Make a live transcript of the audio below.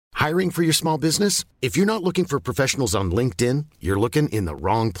Hiring for your small business? If you're not looking for professionals on LinkedIn, you're looking in the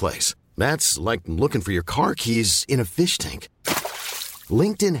wrong place. That's like looking for your car keys in a fish tank.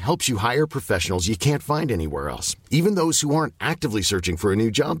 LinkedIn helps you hire professionals you can't find anywhere else, even those who aren't actively searching for a new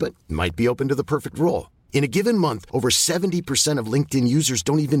job but might be open to the perfect role. In a given month, over 70% of LinkedIn users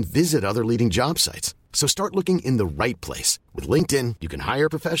don't even visit other leading job sites. So start looking in the right place. With LinkedIn, you can hire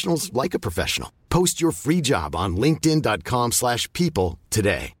professionals like a professional. Post your free job on linkedin.com/people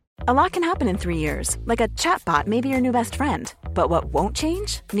today. A lot can happen in 3 years, like a chatbot may be your new best friend. But what won't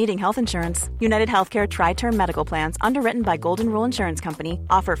change? Needing health insurance. United Healthcare Tri-Term Medical Plans, underwritten by Golden Rule Insurance Company,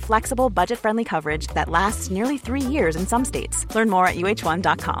 offer flexible, budget-friendly coverage that lasts nearly 3 years in some states. Learn more at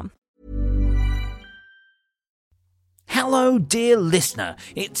uh1.com. Hello, dear listener.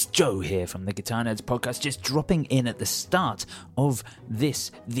 It's Joe here from the Guitar Nerds podcast, just dropping in at the start of this,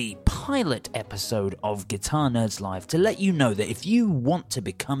 the pilot episode of Guitar Nerds Live, to let you know that if you want to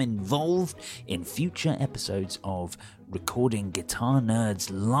become involved in future episodes of recording Guitar Nerds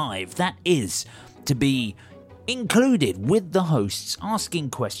Live, that is, to be included with the hosts, asking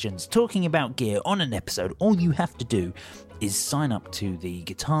questions, talking about gear on an episode, all you have to do is sign up to the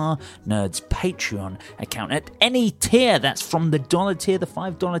Guitar Nerds Patreon account at any tier. That's from the $1 tier, the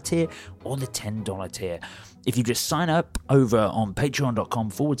 $5 tier, or the $10 tier. If you just sign up over on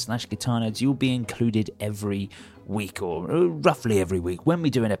patreon.com/Guitar Nerds, you'll be included every week, or roughly every week, when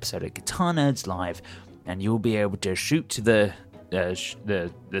we do an episode of Guitar Nerds Live, and you'll be able to shoot to the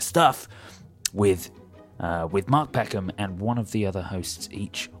stuff with Mark Peckham and one of the other hosts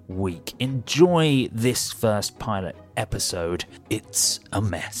each week. Enjoy this first pilot episode. It's a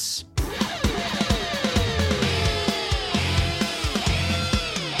mess.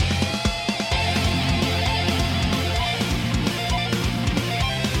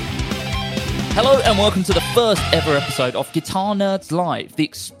 Hello and welcome to the first ever episode of Guitar Nerds Live, the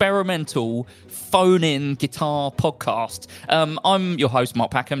experimental phone-in guitar podcast. I'm your host,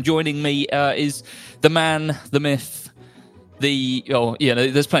 Mark Packham. Joining me is the man, the myth,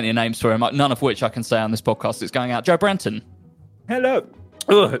 there's plenty of names for him, none of which I can say on this podcast. It's going out. Joe Branton. Hello.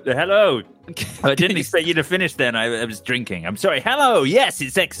 Oh, hello. I didn't expect you to finish then. I was drinking. I'm sorry. Hello. Yes,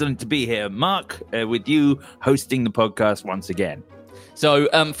 it's excellent to be here. Mark, with you hosting the podcast once again. So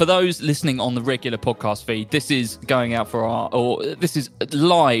for those listening on the regular podcast feed, this is going out this is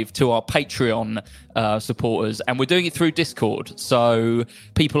live to our Patreon supporters, and we're doing it through Discord. So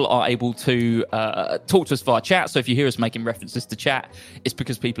people are able to talk to us via chat. So if you hear us making references to chat, it's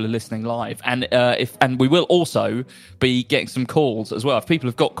because people are listening live. And we will also be getting some calls as well. If people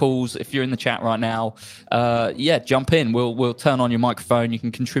have got calls, if you're in the chat right now, jump in. We'll turn on your microphone. You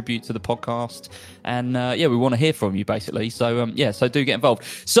can contribute to the podcast, and we want to hear from you basically. So so do get involved.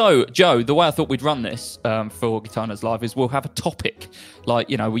 So Joe, the way I thought we'd run this for Guitar Nerds Live is we'll have a topic like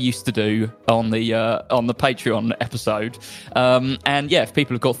we used to do on the Patreon episode, if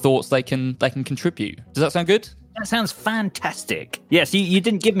people have got thoughts, they can contribute. Does that sound good? That sounds fantastic. Yes, you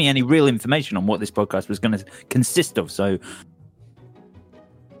didn't give me any real information on what this podcast was going to consist of, so...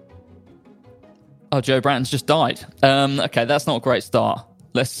 Oh, Joe Branton's just died. Okay, that's not a great start.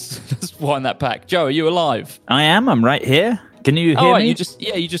 Let's wind that back. Joe, are you alive? I am. I'm right here. Can you hear me?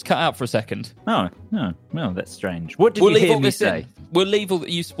 You just cut out for a second. Oh, no. Well, that's strange. What did you hear me say? We'll leave all that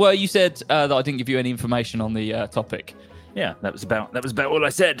you... Well, you said that I didn't give you any information on the topic. Yeah, that was about all I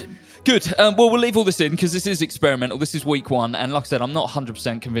said. Good. We'll leave all this in because this is experimental. This is week one, and like I said, I'm not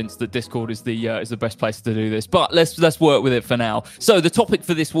 100% convinced that Discord is the best place to do this. But let's work with it for now. So the topic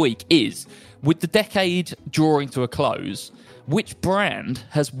for this week is, with the decade drawing to a close, which brand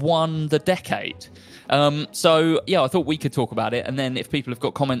has won the decade? I thought we could talk about it, and then if people have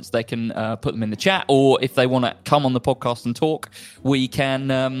got comments, they can put them in the chat, or if they want to come on the podcast and talk, we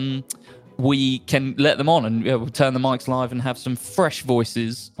can let them on, and we'll turn the mics live and have some fresh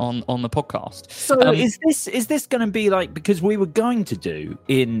voices on the podcast. So is this going to be like, because we were going to do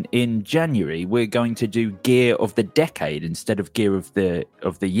in January, we're going to do gear of the decade instead of gear of the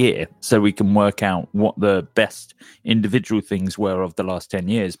year, so we can work out what the best individual things were of the last 10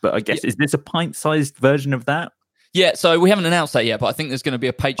 years. But I guess, is this a pint-sized version of that? Yeah, so we haven't announced that yet, but I think there's going to be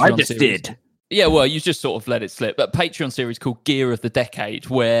a Patreon I just series. did. Yeah, well, you just sort of let it slip. But Patreon series called Gear of the Decade,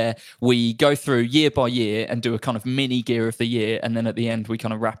 where we go through year by year and do a kind of mini Gear of the Year, and then at the end we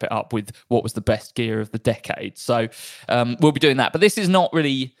kind of wrap it up with what was the best gear of the decade. So we'll be doing that. But this is not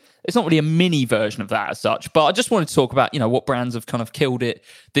really... It's not really a mini version of that as such, but I just wanted to talk about, what brands have kind of killed it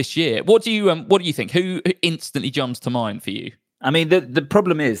this year. What do you think? Who instantly jumps to mind for you? I mean, the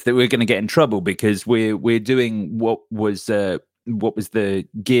problem is that we're going to get in trouble because we're doing what was the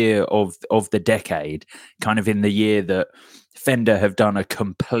gear of the decade, kind of in the year that Fender have done a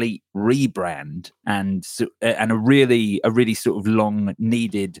complete rebrand and a really sort of long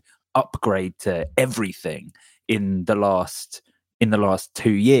needed upgrade to everything in the last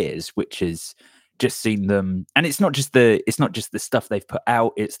 2 years, which has just seen them. And it's not just the stuff they've put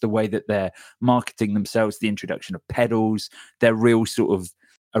out, it's the way that they're marketing themselves, the introduction of pedals, their real sort of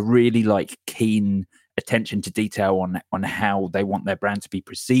a really like keen attention to detail on how they want their brand to be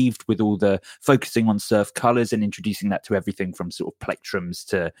perceived, with all the focusing on surf colors and introducing that to everything from sort of plectrums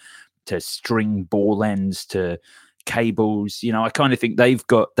to string ball ends to cables. I kind of think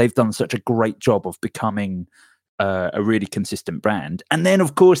they've done such a great job of becoming a really consistent brand. And then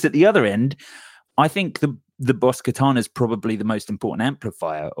of course at the other end, I think the Boss Katana is probably the most important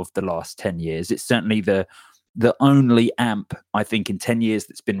amplifier of the last 10 years. It's certainly the only amp I think in 10 years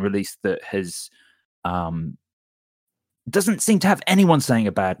that's been released that has doesn't seem to have anyone saying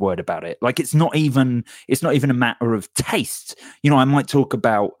a bad word about it. Like it's not even a matter of taste.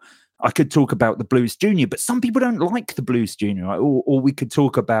 I could talk about the Blues Junior, but some people don't like the Blues Junior. Right? Or we could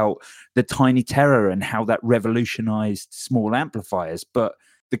talk about the Tiny Terror and how that revolutionized small amplifiers. But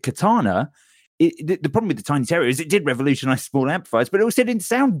the Katana, the problem with the Tiny Terror is it did revolutionize small amplifiers, but it also didn't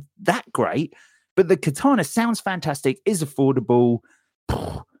sound that great. But the Katana sounds fantastic, is affordable.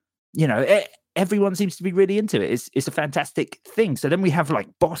 Everyone seems to be really into it. It's a fantastic thing. So then we have like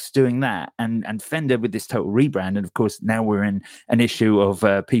Boss doing that and Fender with this total rebrand. And of course, now we're in an issue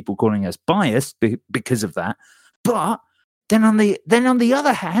of people calling us biased because of that. But then on the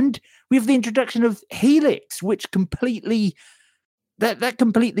other hand, we have the introduction of Helix, which completely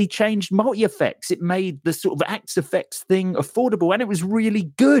changed multi-effects. It made the sort of Axe effects thing affordable, and it was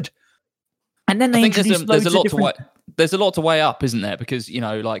really good. And then they introduced there's a lot to weigh up, isn't there? Because,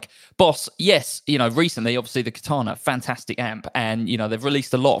 like Boss, yes, recently, obviously the Katana, fantastic amp, and, they've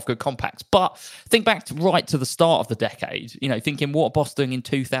released a lot of good compacts. But think back right to the start of the decade, thinking what Boss doing in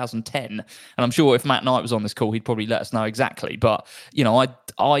 2010. And I'm sure if Matt Knight was on this call, he'd probably let us know exactly. But,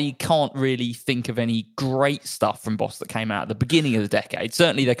 I can't really think of any great stuff from Boss that came out at the beginning of the decade.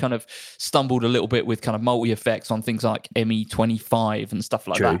 Certainly they kind of stumbled a little bit with kind of multi-effects on things like ME25 and stuff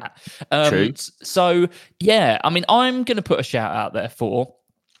like that. True. So, yeah, I mean, I'm going to put a shout out there for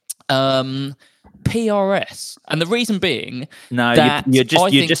PRS, and the reason being, you're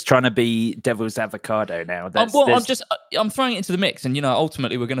just trying to be devil's avocado now. I'm throwing it into the mix, and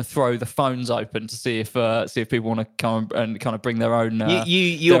ultimately we're going to throw the phones open to see if people want to come and kind of bring their own.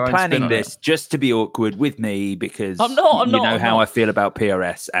 You're planning this just to be awkward with me because I'm not. How I feel about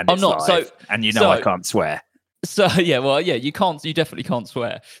PRS, and I'm not. Live, I can't swear. So you can't. You definitely can't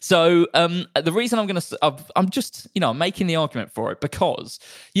swear. So the reason I'm just making the argument for it because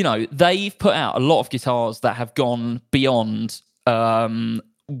they've put out a lot of guitars that have gone beyond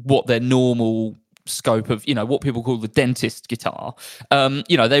what their normal scope of what people call the dentist guitar.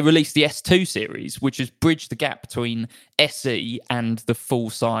 They released the S2 series, which has bridged the gap between SE and the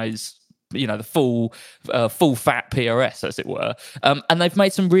full size. The full fat PRS, as it were, and they've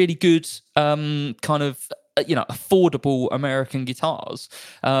made some really good kind of. Affordable American guitars,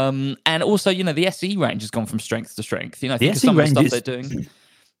 and also the SE range has gone from strength to strength. Think of some of the stuff they're doing.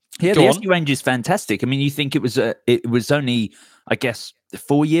 Yeah, the SE range is fantastic. I mean, you think it was only, I guess,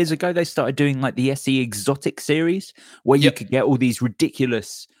 4 years ago they started doing like the SE Exotic series, where you could get all these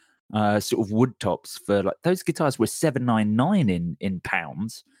ridiculous sort of wood tops for like those guitars were $799 in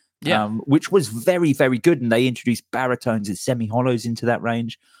pounds. Which was very, very good, and they introduced baritones and semi-hollows into that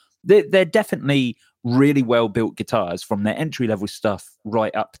range. They're definitely really well-built guitars from their entry-level stuff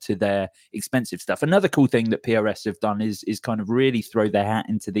right up to their expensive stuff. Another cool thing that PRS have done is kind of really throw their hat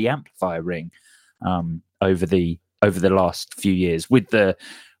into the amplifier ring over the last few years with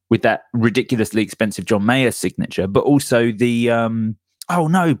that ridiculously expensive John Mayer signature, but also the oh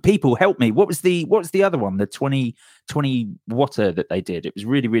no, people help me. What was the other one? The 20 watter that they did. It was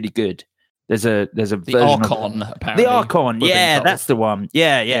really, really good. There's a the Archon, apparently. The Archon, that's the one.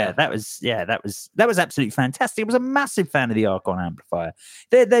 Yeah. That was absolutely fantastic. I was a massive fan of the Archon amplifier.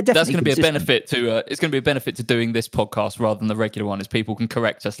 They're definitely that's going to be a benefit to it's going to be a benefit to doing this podcast rather than the regular one, as people can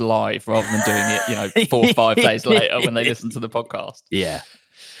correct us live rather than doing it 4 or 5 days later when they listen to the podcast. Yeah.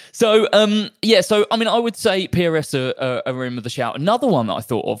 So, I mean, I would say PRS are in with the shout. Another one that I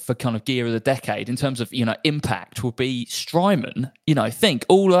thought of for kind of gear of the decade in terms of, impact would be Strymon. Think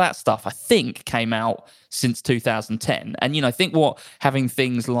all of that stuff, I think, came out since 2010. And, think what having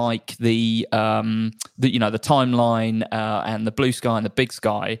things like the Timeline and the Blue Sky and the Big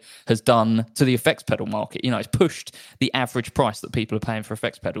Sky has done to the effects pedal market. It's pushed the average price that people are paying for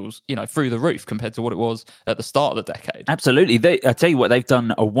effects pedals, through the roof compared to what it was at the start of the decade. Absolutely. I tell you what, they've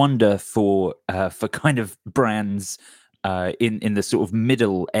done a wonder for kind of brands in the sort of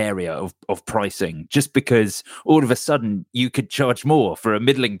middle area of pricing, just because all of a sudden you could charge more for a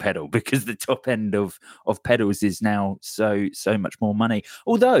middling pedal because the top end of pedals is now so much more money.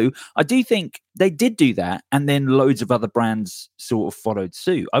 Although I do think they did do that, and then loads of other brands sort of followed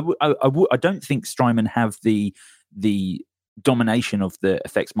suit. I don't think Strymon have the domination of the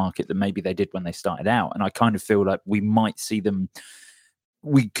effects market that maybe they did when they started out, and I kind of feel like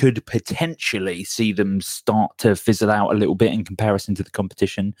we could potentially see them start to fizzle out a little bit in comparison to the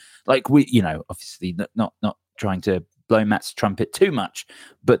competition. Like obviously not trying to blow Matt's trumpet too much,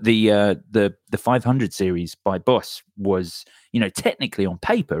 but the 500 series by Boss was, technically on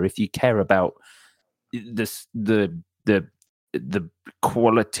paper, if you care about the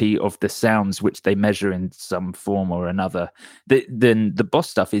quality of the sounds which they measure in some form or another, then the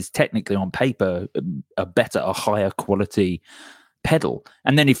Boss stuff is technically on paper a higher quality pedal.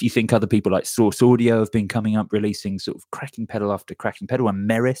 And then if you think other people like Source Audio have been coming up releasing sort of cracking pedal after cracking pedal, and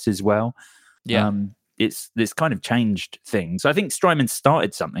Meris as well, it's kind of changed things. I think Strymon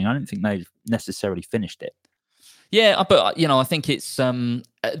started something. I don't think they've necessarily finished it. Yeah, but I think it's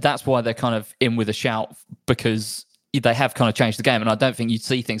that's why they're kind of in with a shout, because they have kind of changed the game. And I don't think you'd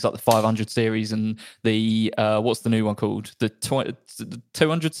see things like the 500 series and the what's the new one called, the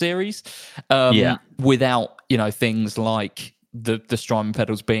 200 series, without things like the Strymon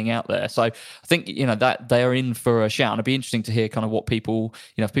pedals being out there. So I think that they are in for a shout, and it'd be interesting to hear kind of what people,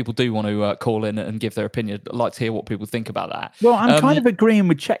 if people do want to call in and give their opinion, I'd like to hear what people think about that. Well, I'm kind of agreeing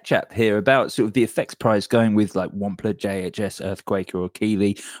with Chap here about sort of the effects price going with like Wampler, JHS, Earthquaker, or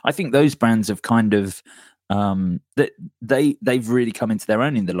Keeley. I think those brands have kind of they've really come into their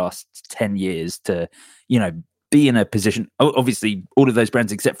own in the last 10 years to be in a position. Obviously all of those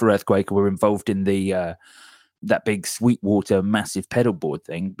brands except for Earthquaker were involved in the that big Sweetwater massive pedal board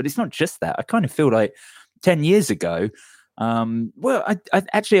thing. But it's not just that. I kind of feel like 10 years ago, I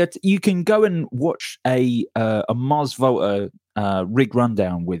actually, you can go and watch a Mars Volta rig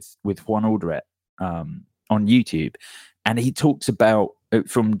rundown with Juan Alderete on YouTube. And he talks about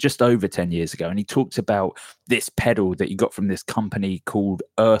from just over 10 years ago, and he talks about this pedal that he got from this company called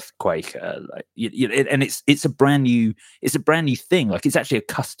Earthquaker, and it's a brand new thing. Like, it's actually a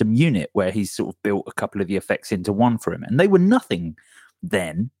custom unit where he's sort of built a couple of the effects into one for him, and they were nothing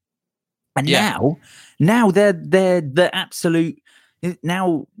then. And now they're the absolute.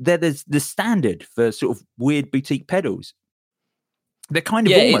 Now they're the standard for sort of weird boutique pedals. They're kind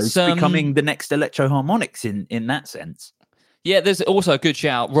of almost becoming the next Electro Harmonics in that sense. Yeah, there's also a good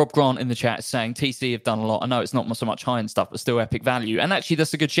shout. Rob Grant in the chat is saying TC have done a lot. I know it's not so much high-end stuff, but still epic value. And actually,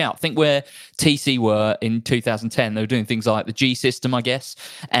 that's a good shout. Think where TC were in 2010. They were doing things like the G System, I guess.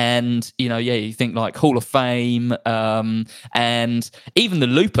 And, you think like Hall of Fame and even the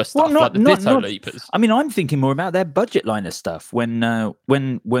Looper stuff, like the Ditto Loopers. I mean, I'm thinking more about their budget liner stuff when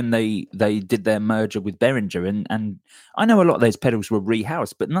they did their merger with Behringer. And I know a lot of those pedals were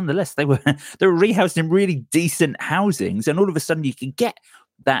rehoused, but nonetheless, they were rehoused in really decent housings. And all of a sudden you can get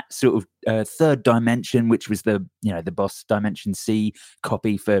that sort of third dimension, which was the Boss Dimension C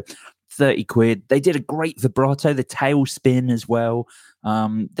copy for 30 quid. They did a great vibrato, the tail spin as well.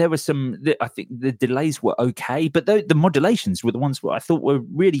 There were I think the delays were okay, but the modulations were the ones that I thought were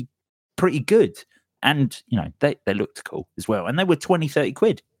really pretty good. And, they looked cool as well. And they were 20, 30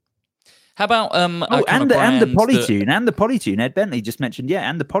 quid. How about and the Polytune and the Polytune? Ed Bentley just mentioned,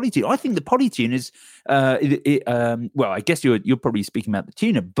 and the Polytune. I think the Polytune is, well, I guess you're probably speaking about the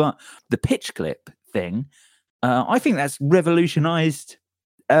tuner, but the pitch clip thing, I think that's revolutionized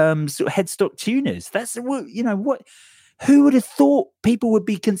sort of headstock tuners. That's what. Who would have thought people would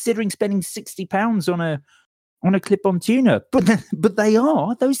be considering spending £60 on a clip-on tuner? But they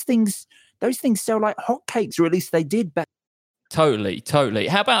are. Those things sell like hotcakes, or at least they did back. Totally.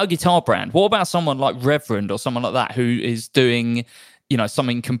 How about a guitar brand? What about someone like Reverend or someone like that who is doing,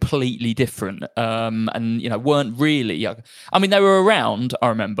 something completely different and, weren't really... I mean, they were around, I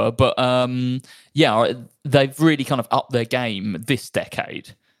remember, but, they've really kind of upped their game this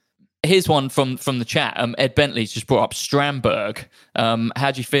decade. Here's one from the chat. Ed Bentley's just brought up Strandberg.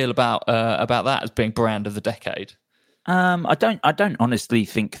 How do you feel about that as being brand of the decade? I don't honestly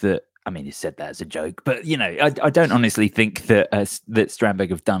think that... I mean, he said that as a joke, but I don't honestly think that that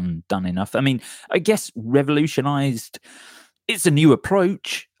Strandberg have done enough. I mean, I guess revolutionized. It's a new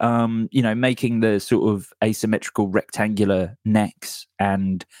approach, making the sort of asymmetrical rectangular necks,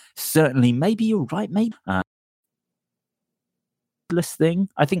 and certainly, maybe you're right, maybe headless thing.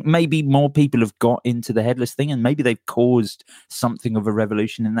 I think maybe more people have got into the headless thing, and maybe they've caused something of a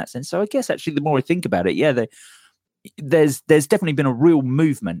revolution in that sense. So I guess actually, the more I think about it, there's definitely been a real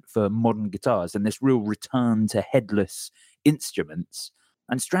movement for modern guitars and this real return to headless instruments.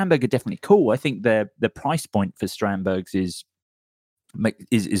 And Strandberg are definitely cool. I think the price point for Strandbergs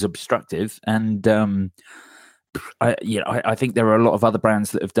is obstructive, and I think there are a lot of other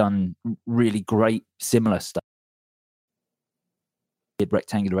brands that have done really great similar stuff.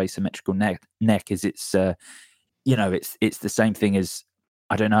 Rectangular asymmetrical neck is it's the same thing as,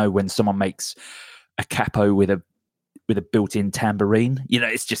 I don't know, when someone makes a capo with a built-in tambourine.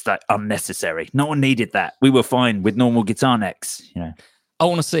 It's just like unnecessary. No one needed that. We were fine with normal guitar necks. I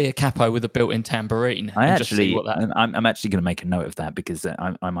want to see a capo with a built-in tambarine. I'm actually going to make a note of that, because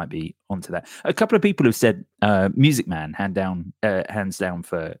I might be onto that. A couple of people have said Music Man hands down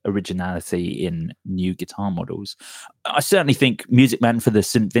for originality in new guitar models. I certainly think Music Man for the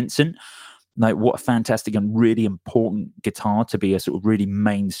St. Vincent, like, what a fantastic and really important guitar to be a sort of really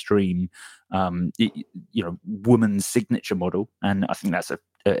mainstream, woman's signature model. And I think that's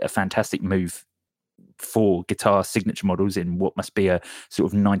a fantastic move for guitar signature models in what must be a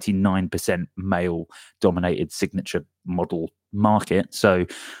sort of 99% male dominated signature model market. So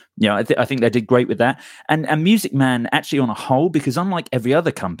I think they did great with that. And Music Man, actually, on a whole, because unlike every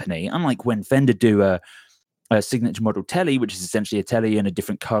other company, unlike when Fender do a signature model telly, which is essentially a telly in a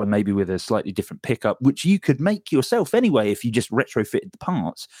different color, maybe with a slightly different pickup, which you could make yourself anyway if you just retrofitted the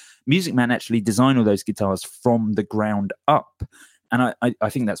parts, Music Man actually designed all those guitars from the ground up. And I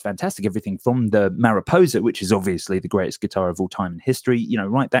think that's fantastic. Everything from the Mariposa, which is obviously the greatest guitar of all time in history,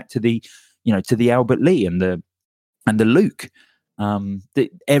 right back to the Albert Lee and the Luke.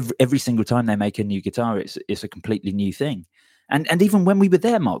 Every single time they make a new guitar, it's a completely new thing. And even when we were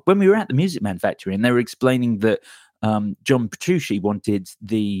there, Mark, when we were at the Music Man factory, and they were explaining that John Petrucci wanted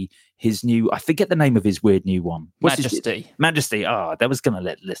his new, I forget the name of his weird new one. Majesty. Oh, that was going to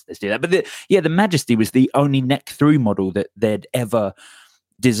let listeners do that. But the Majesty was the only neck through model that they'd ever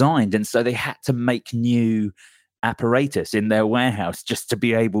designed. And so they had to make new apparatus in their warehouse just to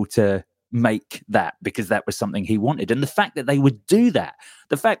be able to make that, because that was something he wanted. And the fact that they would do that,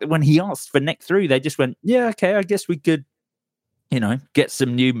 the fact that when he asked for neck through, they just went, yeah, okay, I guess we could, get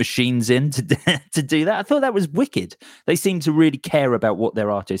some new machines in to do that. I thought that was wicked. They seem to really care about what their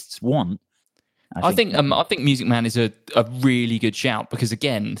artists want. I think Music Man is a really good shout, because,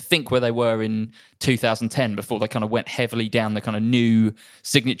 again, think where they were in 2010 before they kind of went heavily down the kind of new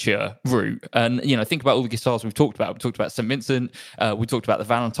signature route. And, think about all the guitars we've talked about. We talked about St. Vincent. We talked about the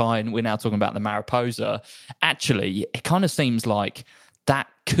Valentine. We're now talking about the Mariposa. Actually, it kind of seems like that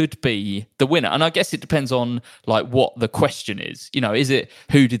could be the winner. And I guess it depends on like what the question is. Is it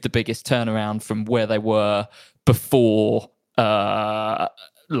who did the biggest turnaround from where they were before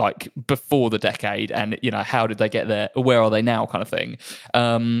before the decade, and how did they get there, or where are they now, kind of thing.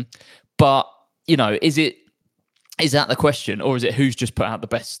 But is that the question, or is it who's just put out the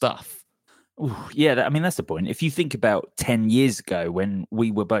best stuff? Ooh, yeah, that's the point. If you think about 10 years ago when we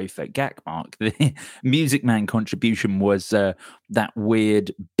were both at GAC, Mark, the Music Man contribution was that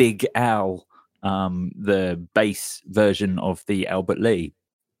weird Big Al, the bass version of the Albert Lee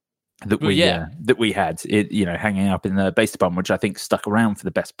that we had, hanging up in the bass department, which I think stuck around for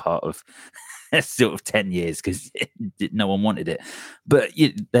the best part of sort of 10 years because no one wanted it. But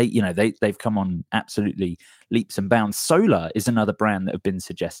they've come on absolutely leaps and bounds. Solar is another brand that have been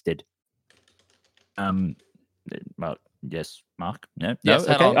suggested. Well, yes, Mark. No, yes,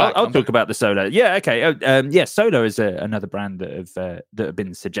 okay. I'll talk about the Solar. Yeah, okay. Solar is another brand that have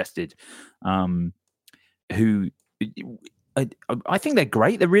been suggested. Who I think they're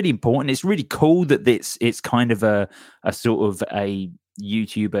great. They're really important. It's really cool that it's kind of a sort of a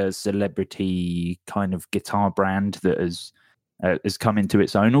YouTuber celebrity kind of guitar brand that has come into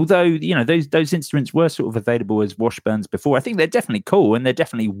its own. Although those instruments were sort of available as Washburns before. I think they're definitely cool, and they're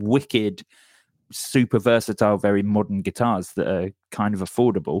definitely wicked, super versatile, very modern guitars that are kind of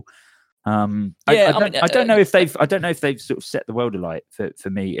affordable. I don't know if they've sort of set the world alight for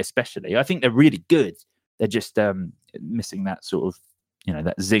me, especially. I think they're really good. They're just missing that sort of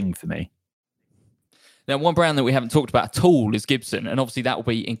that zing for me. Now, one brand that we haven't talked about at all is Gibson, and obviously that will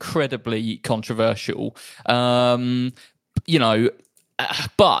be incredibly controversial. But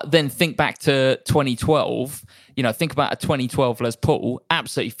then think back to 2012. Think about a 2012 Les Paul,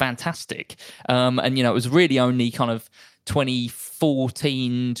 absolutely fantastic. And it was really only kind of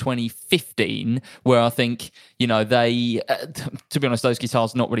 2014, 2015 where I think they, to be honest, those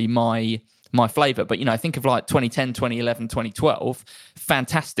guitars are not really my flavor, but think of like 2010, 2011, 2012,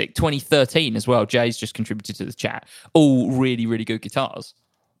 fantastic. 2013 as well. Jay's just contributed to the chat. All really, really good guitars.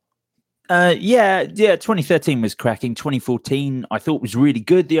 Yeah. 2013 was cracking. 2014, I thought was really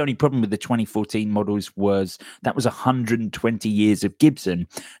good. The only problem with the 2014 models was that was 120 years of Gibson,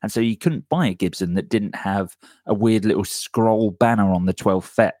 and so you couldn't buy a Gibson that didn't have a weird little scroll banner on the 12th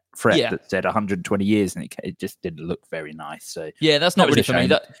fret that said 120 years, and it just didn't look very nice. So yeah, that's not really for me.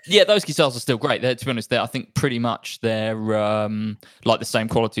 shame. Those guitars are still great. To be honest, I think pretty much they're like the same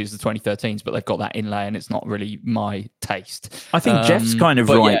quality as the 2013s, but they've got that inlay, and it's not really my taste. I think Jeff's kind of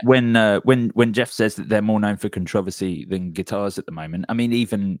right yeah. when Jeff says that they're more known for controversy than guitars at the moment. I mean,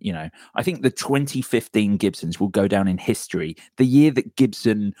 even I think the 2015 Gibsons will go down in history. The year that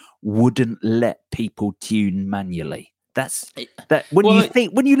Gibson wouldn't let people tune manually. That's that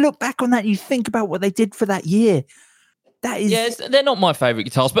when you look back on that, you think about what they did for that year. That is, they're not my favorite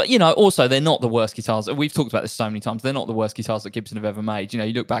guitars, but also they're not the worst guitars. We've talked about this so many times. They're not the worst guitars that Gibson have ever made. You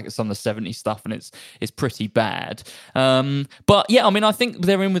look back at some of the 70s stuff, and it's pretty bad. But yeah, I mean, I think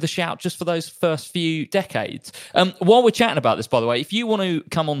they're in with a shout just for those first few decades. While we're chatting about this, by the way, if you want to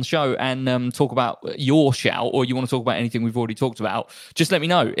come on the show and talk about your shout, or you want to talk about anything we've already talked about, just let me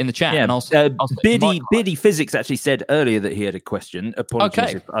know in the chat. Yeah, and I'll Biddy Physics actually said earlier that he had a question.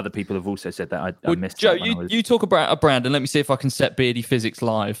 Apologies if other people have also said that. I missed Joe, that. you talk about a brand, and let me see if I can set Beardy Physics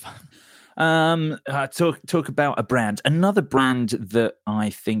live. Talk about a brand. Another brand that I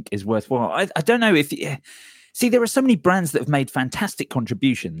think is worthwhile. I don't know if see, there are so many brands that have made fantastic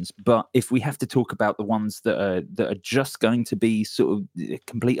contributions, but if we have to talk about the ones that are just going to be sort of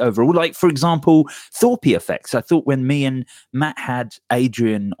complete overall, like for example, Thorpe Effects. I thought when me and Matt had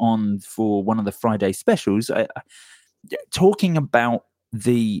Adrian on for one of the Friday specials, talking about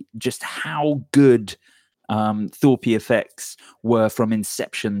just how good Thorpe Effects were from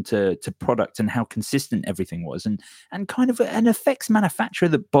inception to product, and how consistent everything was, and kind of an effects manufacturer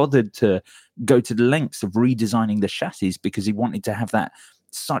that bothered to go to the lengths of redesigning the chassis because he wanted to have that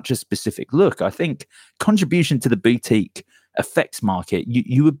such a specific look. I think contribution to the boutique effects market,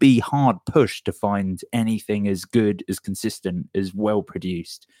 you would be hard pushed to find anything as good, as consistent, as well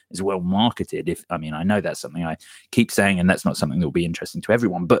produced, as well marketed. I know that's something I keep saying, and that's not something that will be interesting to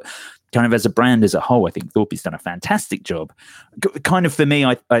everyone, but kind of as a brand as a whole, I think Thorpe's done a fantastic job. Kind of for me,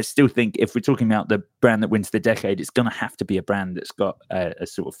 I still think if we're talking about the brand that wins the decade, it's going to have to be a brand that's got a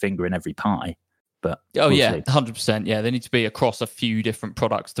sort of finger in every pie. But we'll 100%. Yeah, they need to be across a few different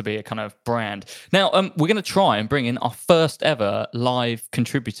products to be a kind of brand. Now, we're going to try and bring in our first ever live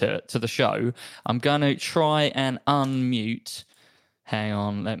contributor to the show. I'm going to try and unmute. Hang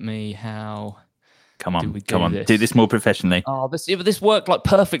on, Come on, do this more professionally. Oh, this worked like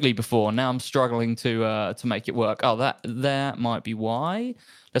perfectly before. Now I'm struggling to make it work. Oh, that might be why.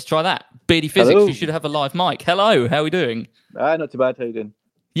 Let's try that. Beardy Physics, Hello. You should have a live mic. Hello, how are we doing? Not too bad. How you doing?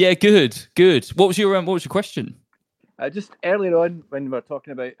 Yeah, good. What was your question? Just earlier on when we were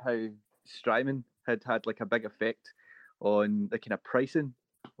talking about how Strymon had like a big effect on the kind of pricing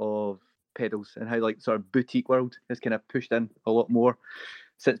of pedals, and how like sort of boutique world has kind of pushed in a lot more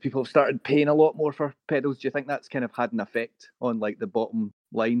since people have started paying a lot more for pedals. Do you think that's kind of had an effect on like the bottom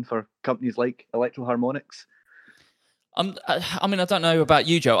line for companies like Electro Harmonix? I mean, I don't know about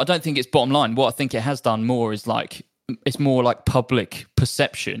you, Joe. I don't think it's bottom line. What I think it has done more is it's more like public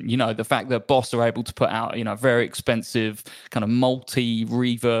perception. The fact that Boss are able to put out, very expensive kind of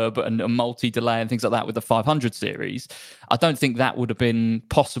multi-reverb and a multi-delay and things like that with the 500 series. I don't think that would have been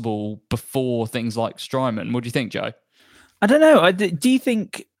possible before things like Strymon. What do you think, Joe? I don't know. Do you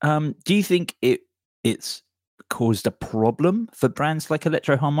think it's caused a problem for brands like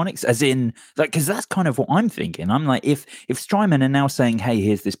Electro Harmonix, as in because that's kind of what I'm thinking. I'm like, if Strymon are now saying, hey,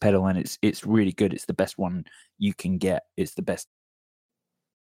 here's this pedal and it's really good, it's the best one you can get, it's the best.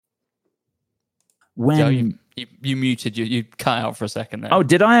 When Joe, you muted, you cut out for a second there. Oh,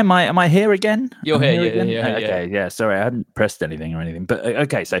 did I? Am I here again? You're here again? Yeah. Okay, yeah. Sorry, I hadn't pressed anything or anything. But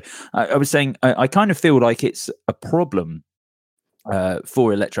okay, so I was saying I kind of feel like it's a problem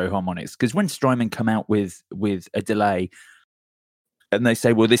for Electro Harmonix, because when Strymon come out with a delay and they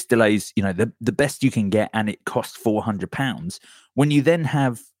say, well, this delay's the best you can get and it costs £400, when you then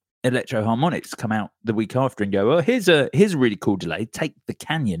have Electro Harmonix come out the week after and go, oh, here's a really cool delay, take the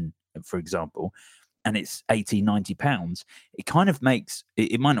Canyon for example, and it's £80-90, it kind of makes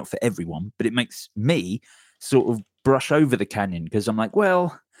it might not for everyone, but it makes me sort of brush over the Canyon, because I'm like,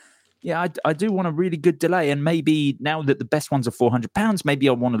 well, yeah, I do want a really good delay, and maybe now that the best ones are £400, maybe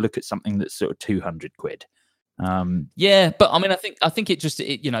I want to look at something that's sort of £200. Yeah, but I mean, I think it just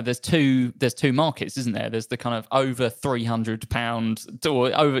there's two markets, isn't there? There's the kind of over £300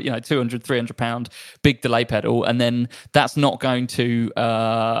 or over £200-300 big delay pedal, and then that's not going to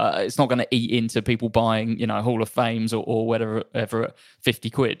it's not going to eat into people buying Hall of Fames or whatever at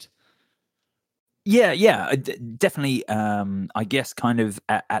 £50. Yeah, definitely. I guess kind of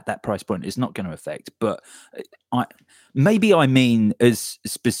at that price point, it's not going to affect. But I mean as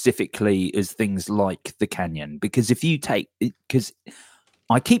specifically as things like the Canyon, because if you take, because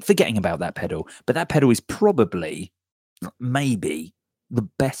I keep forgetting about that pedal, but that pedal is probably maybe the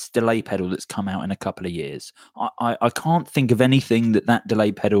best delay pedal that's come out in a couple of years. I can't think of anything that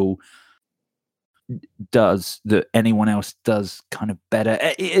delay pedal does that anyone else does kind of better,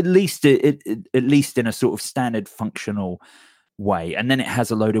 at least in a sort of standard functional way. And then it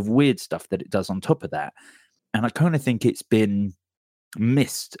has a load of weird stuff that it does on top of that, and I kind of think it's been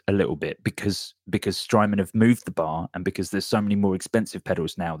missed a little bit because Strymon have moved the bar, and because there's so many more expensive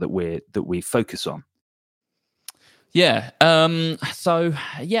pedals now that we focus on. Yeah. So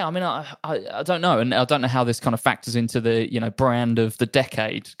yeah, I mean, I don't know, and I don't know how this kind of factors into the brand of the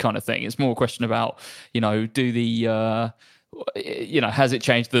decade kind of thing. It's more a question about do the has it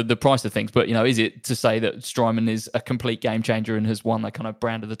changed the price of things? But is it to say that Strymon is a complete game changer and has won that kind of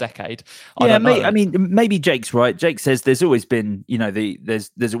brand of the decade? I mean, maybe Jake's right. Jake says there's always been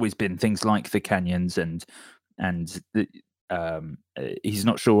there's always been things like the Canyons and the, he's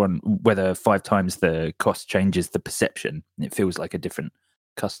not sure on whether 5 times the cost changes the perception. It feels like a different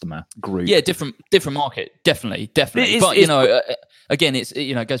customer group. Yeah, different market, definitely. But again, it's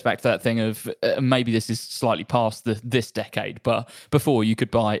it goes back to that thing of maybe this is slightly past this decade, but before you could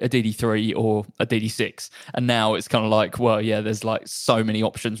buy a DD3 or a DD6, and now it's kind of like, well, yeah, there's like so many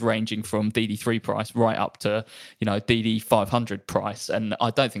options ranging from DD3 price right up to DD 500 price, and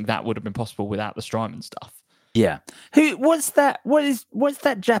I don't think that would have been possible without the Strymon stuff. Yeah. What's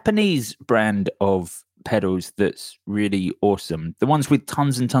that Japanese brand of pedals that's really awesome? The ones with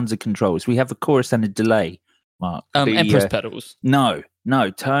tons and tons of controls. We have a chorus and a delay, Mark. Empress pedals. No,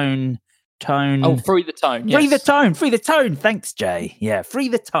 Tone. Oh, Free the Tone. Yes. Free the Tone. Thanks, Jay. Yeah, Free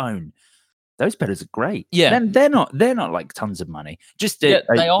the Tone. Those pedals are great. Yeah. They're not like tons of money. They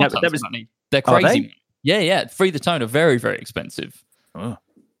are tons of money. They're crazy. Yeah. Free the Tone are very, very expensive. Oh,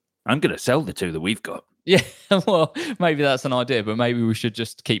 I'm going to sell the 2 that we've got. Yeah, well, maybe that's an idea, but maybe we should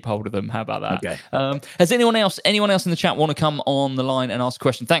just keep hold of them. How about that? Okay. Has anyone else in the chat want to come on the line and ask a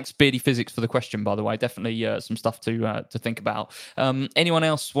question? Thanks, Beardy Physics, for the question, by the way. Definitely some stuff to think about. Anyone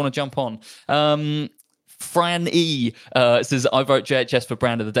else want to jump on? Fran E says, I vote JHS for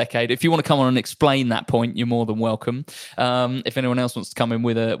brand of the decade. If you want to come on and explain that point, you're more than welcome. If anyone else wants to come in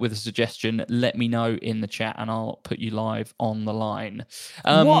with a suggestion, let me know in the chat and I'll put you live on the line.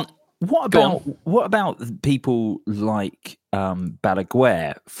 What about people like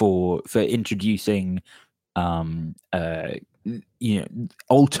Balaguer for introducing ultimate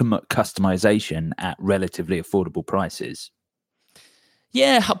customization at relatively affordable prices?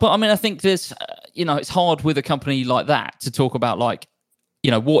 Yeah, but I mean, I think there's it's hard with a company like that to talk about like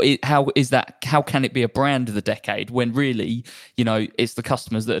how can it be a brand of the decade when really it's the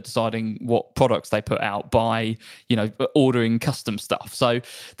customers that are deciding what products they put out by ordering custom stuff. So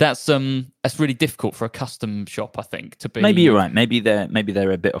that's really difficult for a custom shop, I think, to be. Maybe you're right. Maybe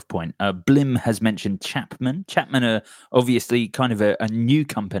they're a bit off point. Blim has mentioned Chapman. Chapman are obviously kind of a new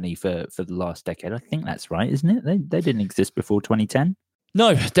company for the last decade. I think that's right, isn't it? They didn't exist before 2010.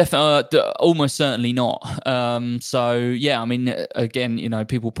 No, definitely, almost certainly not. So yeah, I mean, again,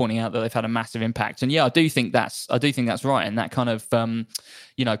 people pointing out that they've had a massive impact, and yeah, I do think that's right, and that kind of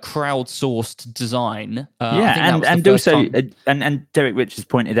crowdsourced design. And also, and Derek Rich has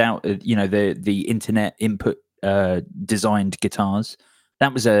pointed out, the internet input designed guitars.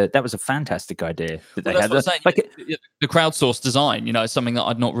 That was a fantastic idea that they had. The crowdsourced design, is something that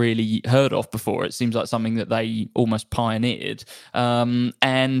I'd not really heard of before. It seems like something that they almost pioneered.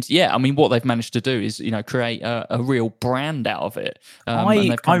 And yeah, I mean, what they've managed to do is, create a real brand out of it.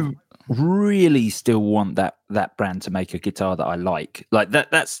 I really still want that brand to make a guitar that I like. Like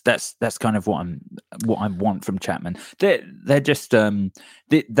that's kind of what I want from Chapman. They're just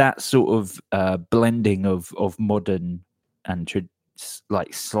that sort of blending of modern and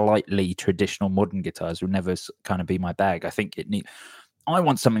like slightly traditional modern guitars will never kind of be my bag. I think I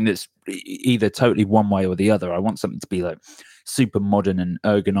want something that's either totally one way or the other. I want something to be like super modern and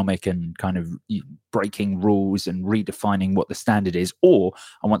ergonomic and kind of breaking rules and redefining what the standard is, or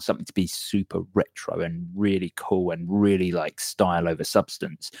I want something to be super retro and really cool and really like style over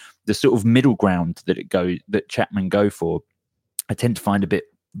substance. The sort of middle ground that Chapman go for, I tend to find a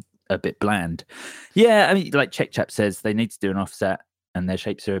bit bland. Yeah, I mean, like Czech Chap says, they need to do an offset, and their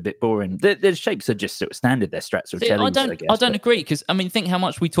shapes are a bit boring. Their shapes are just sort of standard. Their Strats or Cellings, I don't agree, because I mean, think how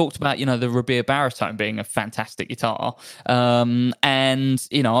much we talked about, the Rabea Baritone being a fantastic guitar, and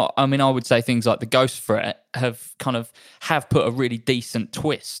I mean, I would say things like the Ghost Fret have put a really decent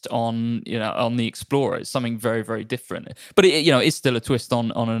twist on the Explorer. It's something very, very different, but it's still a twist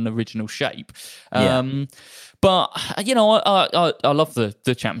on an original shape. But I love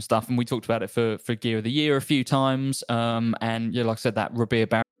the Chapman stuff, and we talked about it for Gear of the Year a few times. And like I said, that Rabea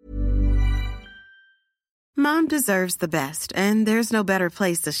Barry. Mom deserves the best, and there's no better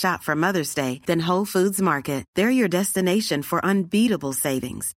place to shop for Mother's Day than Whole Foods Market. They're your destination for unbeatable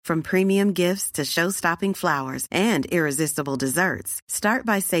savings, from premium gifts to show-stopping flowers and irresistible desserts. Start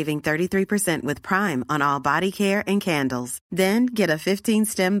by saving 33% with Prime on all body care and candles. Then get a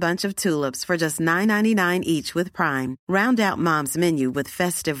 15-stem bunch of tulips for just $9.99 each with Prime. Round out Mom's menu with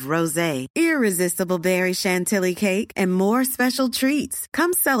festive rosé, irresistible berry chantilly cake, and more special treats.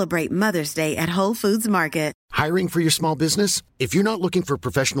 Come celebrate Mother's Day at Whole Foods Market. Hiring for your small business? If you're not looking for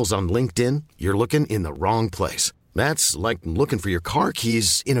professionals on LinkedIn, you're looking in the wrong place. That's like looking for your car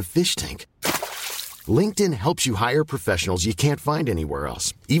keys in a fish tank. LinkedIn helps you hire professionals you can't find anywhere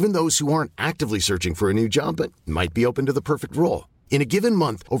else, even those who aren't actively searching for a new job but might be open to the perfect role. In a given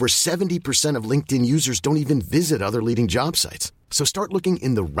month, over 70% of LinkedIn users don't even visit other leading job sites. So start looking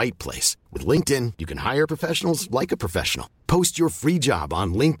in the right place. With LinkedIn, you can hire professionals like a professional. Post your free job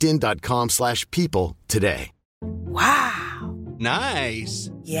on linkedin.com/people today. Wow.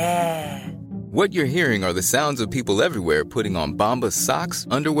 Nice. Yeah. What you're hearing are the sounds of people everywhere putting on Bombas socks,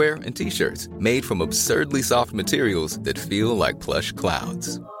 underwear, and T-shirts made from absurdly soft materials that feel like plush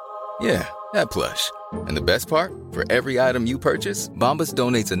clouds. Yeah, that plush. And the best part? For every item you purchase, Bombas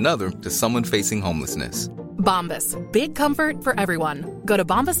donates another to someone facing homelessness. Bombas. Big comfort for everyone. Go to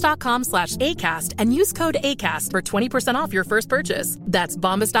bombas.com/ACAST and use code ACAST for 20% off your first purchase. That's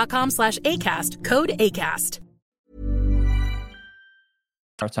bombas.com/ACAST. Code ACAST.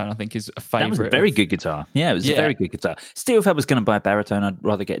 Baritone, I think, is a favourite. That was a very good guitar. Yeah, it was a very good guitar. Still, if I was going to buy a baritone, I'd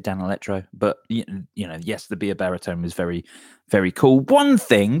rather get a Dan Electro. But, yes, the Bia baritone was very, very cool. One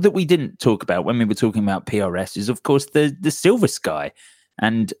thing that we didn't talk about when we were talking about PRS is, of course, the Silver Sky.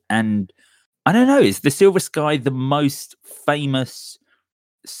 And I don't know, is the Silver Sky the most famous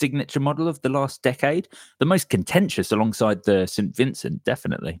signature model of the last decade? The most contentious alongside the St. Vincent,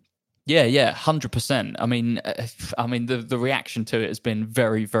 definitely. Yeah, 100%. I mean, the reaction to it has been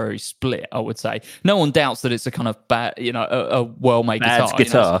very, very split, I would say. No one doubts that it's a kind of bad, a well-made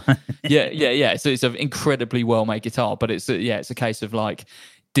guitar. Yeah. So it's an incredibly well-made guitar, but it's a case of like,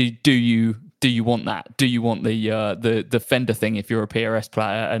 do you want that? Do you want the Fender thing if you're a PRS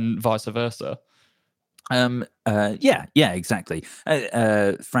player, and vice versa? Exactly.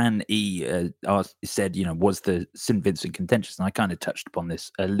 Fran E said, was the St. Vincent contentious? And I kind of touched upon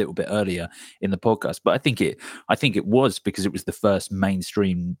this a little bit earlier in the podcast, but I think it was because it was the first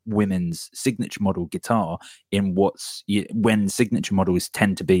mainstream women's signature model guitar in when signature models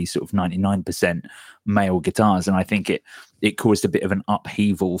tend to be sort of 99% male guitars, and I think it caused a bit of an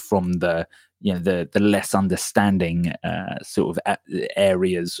upheaval from the less understanding sort of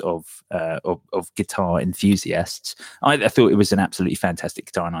areas of guitar enthusiasts. I thought it was an absolutely fantastic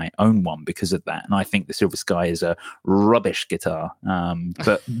guitar, and I own one because of that. And I think the Silver Sky is a rubbish guitar.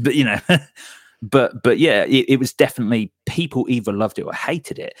 But it was definitely, people either loved it or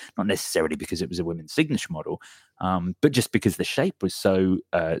hated it, not necessarily because it was a women's signature model, but just because the shape was so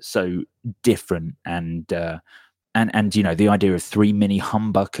different and the idea of 3 mini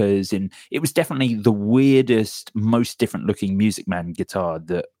humbuckers, and it was definitely the weirdest, most different looking Music Man guitar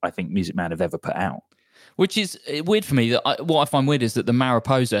that I think Music Man have ever put out. Which is weird for me. That what I find weird is that the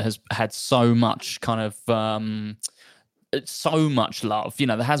Mariposa has had so much kind of so much love.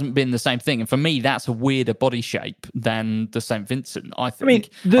 There hasn't been the same thing, and for me, that's a weirder body shape than the St. Vincent. I think.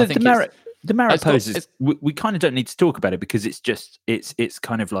 The Mariposa, we kind of don't need to talk about it because it's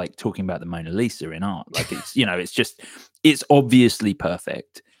kind of like talking about the Mona Lisa in art. Like it's obviously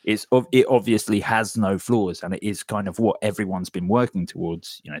perfect. It obviously has no flaws, and it is kind of what everyone's been working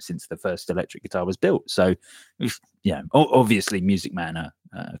towards, since the first electric guitar was built. So, obviously Music Man are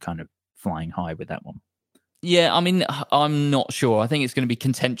kind of flying high with that one. Yeah, I mean, I'm not sure. I think it's going to be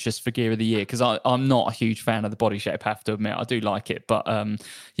contentious for Gear of the Year because I'm not a huge fan of the body shape, I have to admit. I do like it, but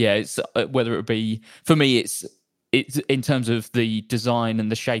it's whether it would be, for me, it's in terms of the design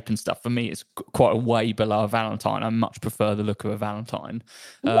and the shape and stuff, for me, it's quite a way below a Valentine. I much prefer the look of a Valentine.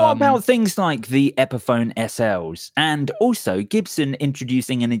 What about things like the Epiphone SLs and also Gibson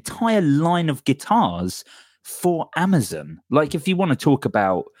introducing an entire line of guitars for Amazon? Like, if you want to talk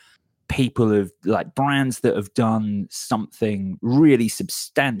about people of like brands that have done something really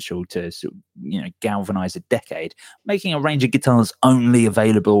substantial to galvanize a decade, making a range of guitars only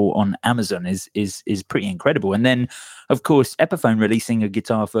available on Amazon is pretty incredible. And then of course Epiphone releasing a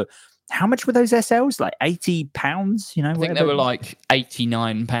guitar for how much were those SLs? Like £80, you know? I think they were like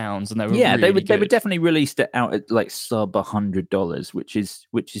 £89, and they were they were good. definitely released it out at like sub $100, which is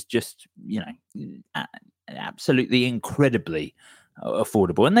just, you know, absolutely incredibly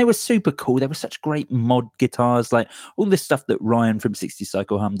affordable. And they were super cool. They were such great mod guitars. Like all this stuff that Ryan from 60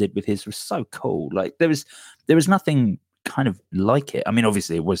 Cycle Hum did with his was so cool. Like there was nothing kind of like it. I mean,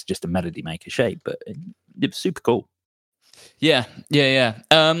 obviously it was just a Melody Maker shape, but it was super cool. Yeah.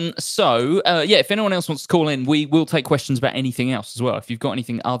 So, if anyone else wants to call in, we will take questions about anything else as well. If you've got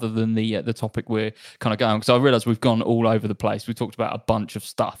anything other than the topic we're kind of going, because I realise we've gone all over the place. We talked about a bunch of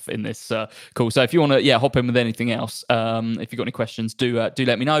stuff in this call. So if you want to, hop in with anything else, if you've got any questions, do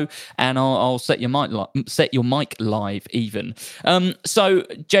let me know, and I'll set your mic live even. So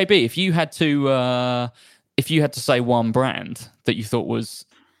JB, if you had to say one brand that you thought was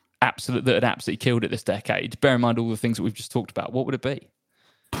that had absolutely killed it this decade, bear in mind all the things that we've just talked about, what would it be?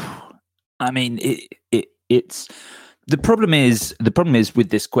 I mean, it's the problem is with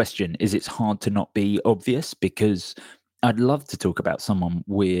this question is it's hard to not be obvious, because I'd love to talk about someone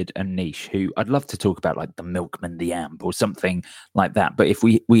weird and niche who I'd love to talk about, like the Milkman, the Amp, or something like that. But if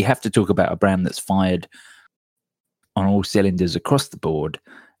we have to talk about a brand that's fired on all cylinders across the board,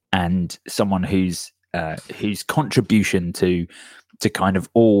 and someone whose contribution to kind of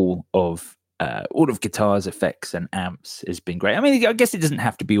all of guitars, effects, and amps has been great. I mean, I guess it doesn't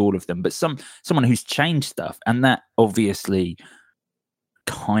have to be all of them, but someone who's changed stuff, and that obviously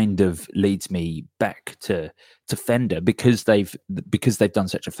kind of leads me back to Fender, because they've done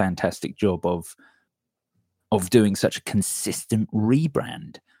such a fantastic job of doing such a consistent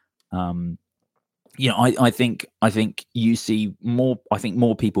rebrand. You know, I think you see more. I think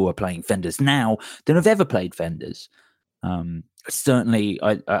more people are playing Fenders now than have ever played Fenders. Certainly,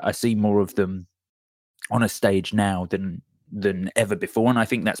 I see more of them on a stage now than ever before, and I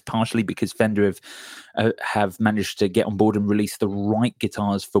think that's partially because Fender have managed to get on board and release the right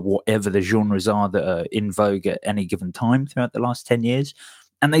guitars for whatever the genres are that are in vogue at any given time throughout the last 10 years,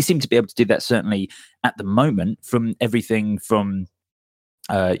 and they seem to be able to do that certainly at the moment, from everything from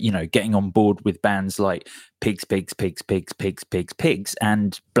getting on board with bands like Pigs,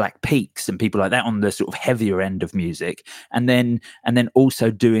 and Black Peaks and people like that on the sort of heavier end of music, and then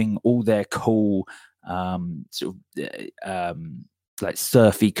also doing all their cool like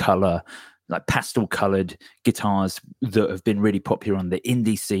surfy color, like pastel colored guitars that have been really popular on the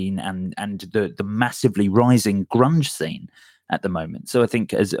indie scene and the massively rising grunge scene at the moment. So I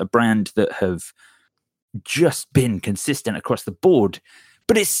think as a brand that have just been consistent across the board,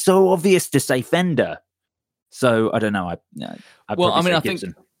 but it's so obvious to say Fender. So I don't know. I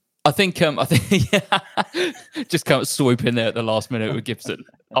think just kind of swoop in there at the last minute with Gibson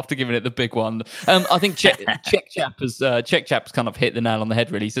after giving it the big one. I think Czech Chap has kind of hit the nail on the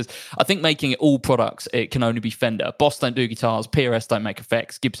head, really. He says, I think making it all products, it can only be Fender. Boss don't do guitars, PRS don't make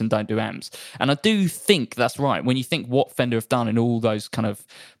effects, Gibson don't do amps. And I do think that's right. When you think what Fender have done in all those kind of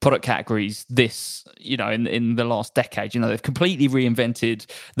product categories in the last decade, they've completely reinvented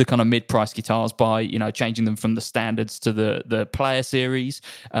the kind of mid-price guitars by, changing them from the standards to the player series,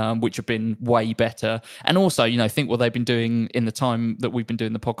 which have been way better. And also, think what they've been doing in the time that we've been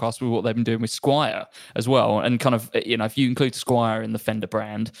doing the podcast, with what they've been doing with Squier as well. And kind of, if you include Squier in the Fender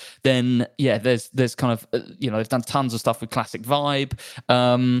brand, then there's kind of, they've done tons of stuff with Classic Vibe.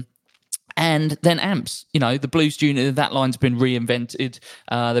 And then amps, the Blues Junior, that line's been reinvented.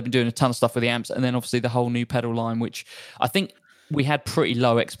 They've been doing a ton of stuff with the amps. And then obviously the whole new pedal line, which I think we had pretty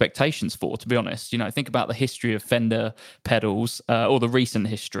low expectations for, to be honest. Think about the history of Fender pedals, or the recent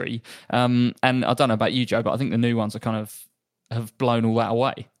history. And I don't know about you, Joe, but I think the new ones are kind of have blown all that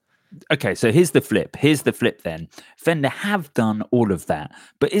away. Okay, so here's the flip then. Fender have done all of that,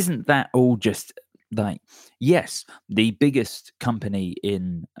 but isn't that all just like, yes, the biggest company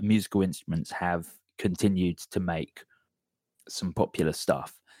in musical instruments have continued to make some popular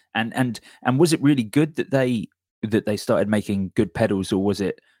stuff. And was it really good that they started making good pedals, or was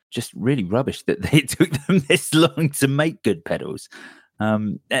it just really rubbish that they took them this long to make good pedals?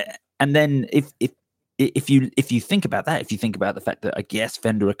 And then if you think about that, if you think about the fact that I guess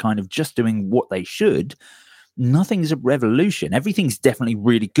Fender are kind of just doing what they should, nothing's a revolution. Everything's definitely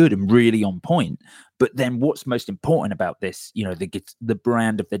really good and really on point. But then what's most important about this, the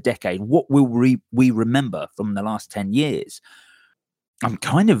brand of the decade, what will we remember from the last 10 years? I'm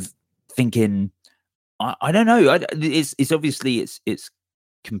kind of thinking, I don't know. It's obviously it's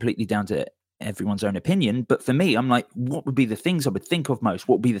completely down to everyone's own opinion. But for me, I'm like, what would be the things I would think of most?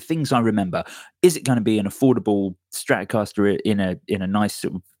 What would be the things I remember? Is it going to be an affordable Stratocaster in a nice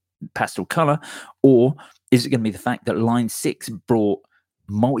sort of pastel color, or is it going to be the fact that Line 6 brought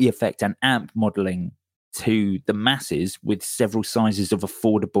multi-effect and amp modeling to the masses with several sizes of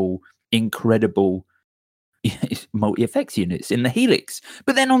affordable, incredible multi-effects units in the Helix.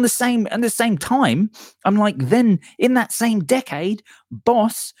 But then at the same time, I'm like, then in that same decade,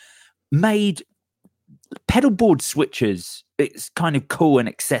 Boss made pedal board switchers. It's kind of cool and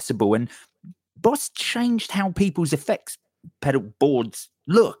accessible, and Boss changed how people's effects pedal boards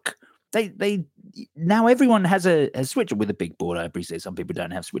look. They now everyone has a switcher with a big board. I appreciate some people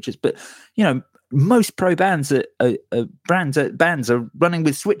don't have switchers, but most pro bands bands are running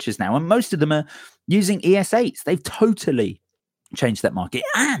with switchers now, and most of them are using ES8s. They've totally changed that market,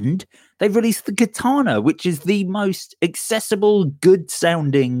 and they've released the Katana, which is the most accessible, good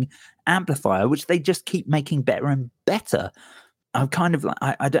sounding amplifier, which they just keep making better and better. I'm kind of like,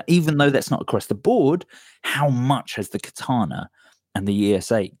 I don't, even though that's not across the board, how much has the Katana and the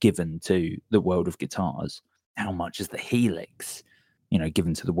ES8 given to the world of guitars? How much is the Helix,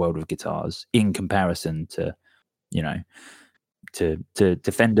 given to the world of guitars in comparison to,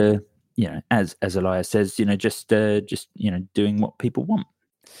 to Fender, as Elias says, just doing what people want.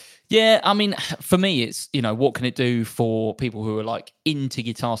 Yeah, I mean, for me, it's, what can it do for people who are like into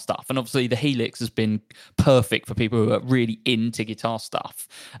guitar stuff? And obviously the Helix has been perfect for people who are really into guitar stuff.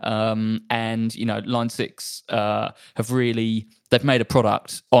 And, Line 6 they've made a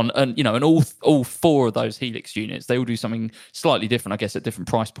product and all four of those Helix units, they all do something slightly different, I guess, at different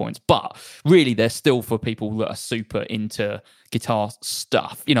price points. But really, they're still for people that are super into guitar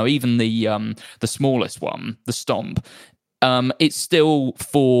stuff. Even the smallest one, the Stomp, it's still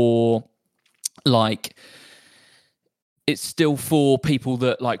for people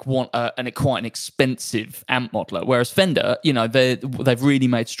that want quite an expensive amp modeler, whereas Fender, they've really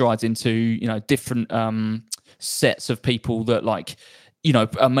made strides into different sets of people that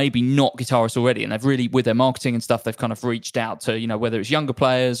are maybe not guitarists already, and they've really, with their marketing and stuff, they've kind of reached out to whether it's younger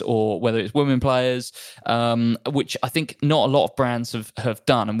players or whether it's women players, which I think not a lot of brands have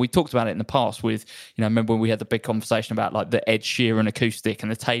done. And we talked about it in the past with remember when we had the big conversation about the Ed Sheeran acoustic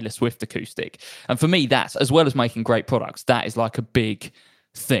and the Taylor Swift acoustic. And for me, that's, as well as making great products, that is like a big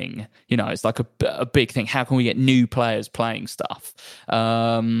thing. It's like a big thing. How can we get new players playing stuff?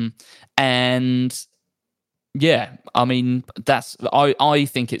 And yeah, I mean, I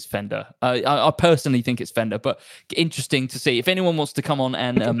think it's Fender. I personally think it's Fender, but interesting to see if anyone wants to come on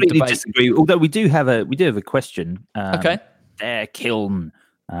and I completely debate. Disagree. Although we do have a question. Okay, There, Kiln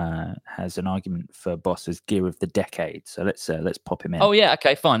has an argument for Boss's gear of the decade. So let's pop him in. Oh yeah,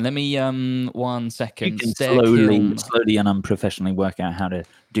 okay, fine. Let me 1 second. You can slowly and unprofessionally work out how to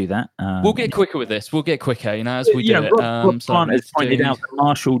do that. We'll get quicker with this. We'll get quicker, as we do it. Rob Plant has pointed out that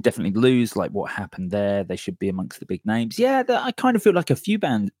Marshall definitely lose. Like, what happened there? They should be amongst the big names. Yeah, I kind of feel like a few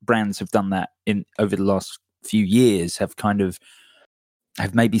brands have done that over the last few years. Have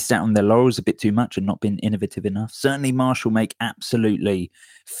maybe sat on their laurels a bit too much and not been innovative enough. Certainly Marshall make absolutely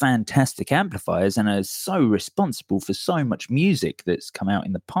fantastic amplifiers and are so responsible for so much music that's come out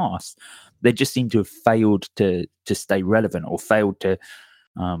in the past. They just seem to have failed to stay relevant, or failed to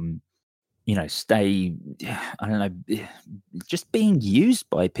stay, I don't know, just being used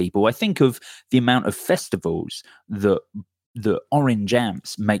by people. I think of the amount of festivals that the Orange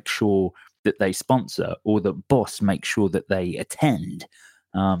amps make sure that they sponsor, or that Boss make sure that they attend.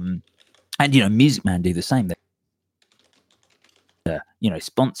 And Music Man do the same. They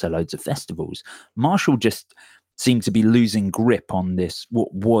sponsor loads of festivals. Marshall just seemed to be losing grip on this,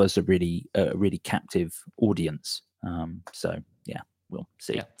 what was a really captive audience. So yeah, we'll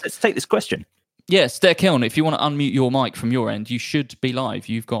see. Yeah. Let's take this question. Yeah, Stair Kiln, if you want to unmute your mic from your end, you should be live.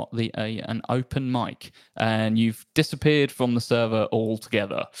 You've got an open mic, and you've disappeared from the server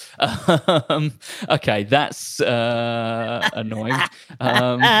altogether. Okay, that's annoying.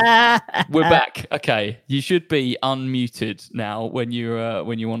 We're back. Okay, you should be unmuted now when you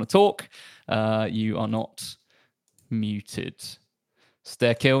want to talk. You are not muted.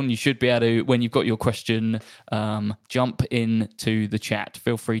 Stair Kiln, you should be able to, when you've got your question, jump into the chat.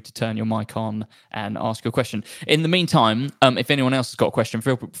 Feel free to turn your mic on and ask your question. In the meantime, if anyone else has got a question,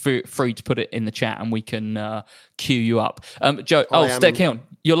 feel free to put it in the chat and we can queue you up. Joe, Stair Kiln,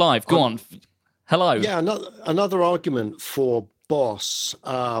 you're live. Go on. Hello. Yeah, another argument for Boss.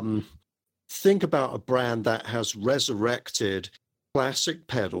 Think about a brand that has resurrected classic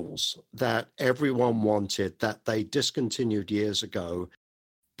pedals that everyone wanted, that they discontinued years ago,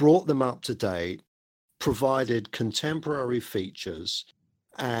 brought them up to date, provided contemporary features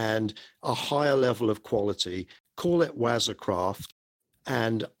and a higher level of quality. Call it Wazercraft,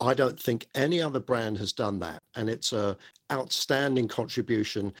 And I don't think any other brand has done that. And it's a outstanding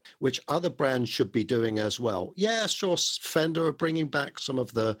contribution, which other brands should be doing as well. Yeah, sure, Fender are bringing back some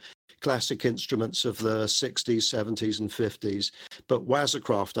of the classic instruments of the 60s, 70s, and 50s. But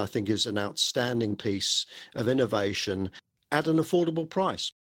Wazacraft, I think, is an outstanding piece of innovation at an affordable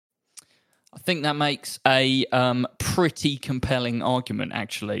price. I think that makes a pretty compelling argument,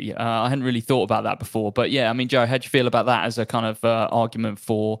 actually. I hadn't really thought about that before, but yeah, I mean, Joe, how do you feel about that as a kind of argument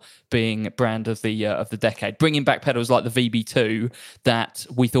for being brand of the decade, bringing back pedals like the VB2 that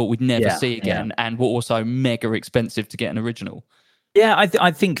we thought we'd never see again, and were also mega expensive to get an original? Yeah,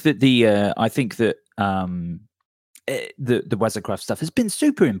 I think that the Wazacraft stuff has been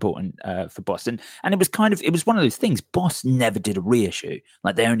super important for Boss, and it was one of those things. Boss never did a reissue;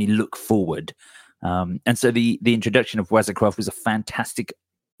 like they only look forward, and so the introduction of Wazacraft was a fantastic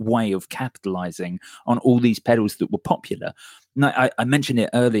way of capitalizing on all these pedals that were popular. Now, I mentioned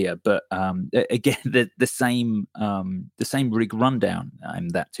it earlier, but again, the same rig rundown. I'm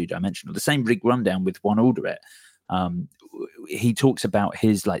that two-dimensional. The same rig rundown with Juan Alderete. He talks about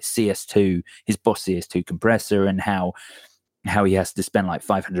his like CS2, his Boss CS2 compressor, and how he has to spend like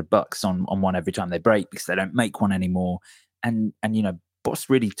 $500 on one every time they break because they don't make one anymore. And you know, Boss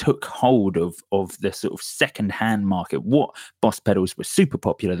really took hold of the sort of second-hand market. What Boss pedals were super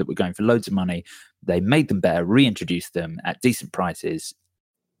popular that were going for loads of money, they made them better, reintroduced them at decent prices.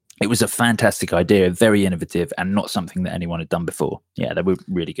 It was a fantastic idea, very innovative, and not something that anyone had done before. Yeah, they were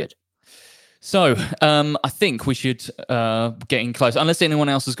really good. So I think we should get in close. Unless anyone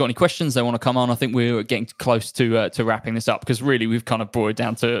else has got any questions they want to come on, I think we're getting close to wrapping this up, because really we've kind of brought it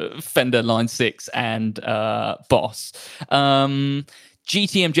down to Fender Line 6 and Boss.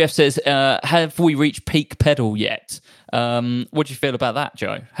 GTM Jeff says, have we reached peak pedal yet? What do you feel about that,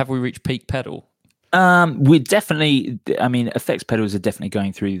 Joe? Have we reached peak pedal? We're definitely, I mean, effects pedals are definitely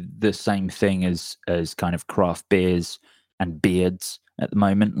going through the same thing as kind of craft beers and beards at the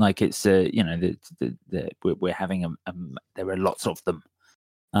moment. Like it's you know, we're having there are lots of them.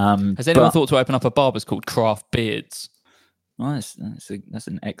 Has anyone thought to open up a barbers called Craft Beards? Well, that's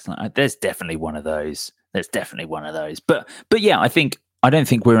an excellent. There's definitely one of those. But yeah, I don't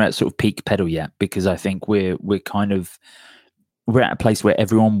think we're at sort of peak pedal yet, because I think we're at a place where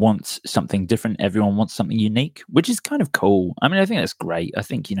everyone wants something different. Everyone wants something unique, which is kind of cool. I mean, I think that's great. I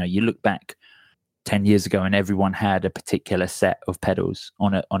think, you know, you look back 10 years ago and everyone had a particular set of pedals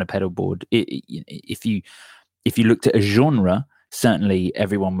on a pedal board. If you looked at a genre, certainly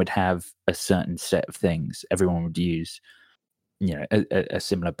everyone would have a certain set of things. Everyone would use, you know, a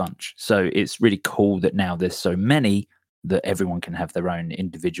similar bunch. So it's really cool that now there's so many that everyone can have their own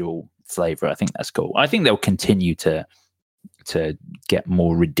individual flavor. I think that's cool. I think they'll continue to get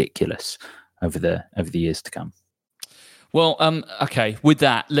more ridiculous over the years to come. Well, okay. With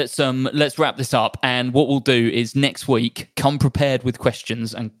that, let's wrap this up. And what we'll do is next week, come prepared with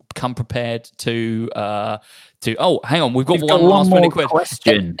questions and come prepared to. Oh, hang on, we've got one last minute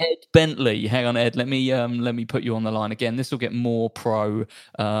question. Ed Bentley, hang on, Ed. Let me put you on the line again. This will get more pro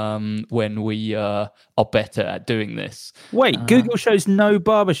when we are better at doing this. Wait, Google shows no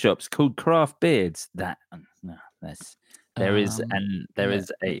barbershops called Craft Beards. There is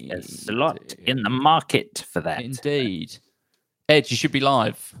a slot in the market for that. Indeed. Ed, you should be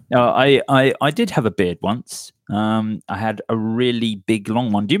live. No, I did have a beard once. I had a really big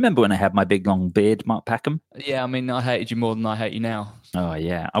long one. Do you remember when I had my big long beard, Mark Packham? Yeah, I mean, I hated you more than I hate you now. Oh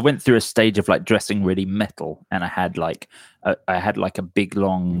yeah, I went through a stage of like dressing really metal, and I had like a big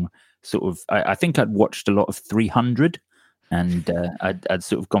long sort of. I think I'd watched a lot of 300, and I'd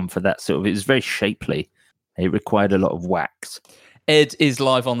sort of gone for that sort of. It was very shapely. It required a lot of wax. Ed is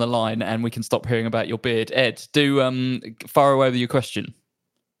live on the line, and we can stop hearing about your beard. Ed, do fire away with your question.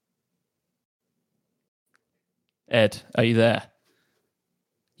 Ed, are you there?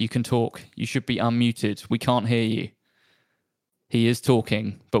 You can talk. You should be unmuted. We can't hear you. He is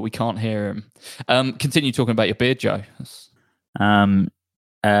talking, but we can't hear him. Continue talking about your beard, Joe.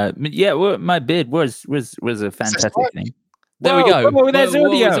 Yeah, well, my beard was a fantastic thing. There we go. Whoa, there's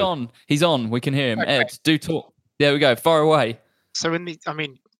audio. He's on. We can hear him. Okay. Ed, do talk. There we go. Fire away. So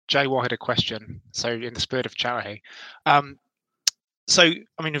Jay Watt had a question. So in the spirit of charity,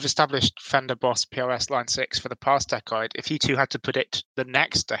 we've established Fender, Boss, PRS, Line 6 for the past decade. If you two had to predict the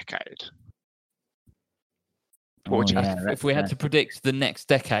next decade, what would you? If we had to predict the next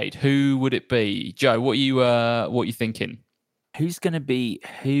decade, who would it be? Joe, what are you thinking? Who's going to be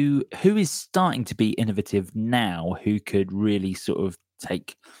who is starting to be innovative now? Who could really sort of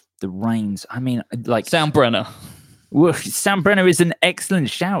take the reins? I mean, like Soundbrenner. Well, Soundbrenner is an excellent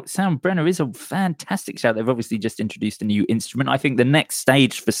shout. Soundbrenner is a fantastic shout. They've obviously just introduced a new instrument. I think the next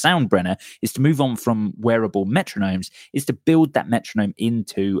stage for Soundbrenner is to move on from wearable metronomes, is to build that metronome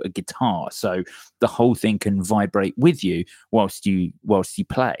into a guitar, so the whole thing can vibrate with you whilst you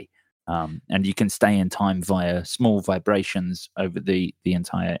play. And you can stay in time via small vibrations over the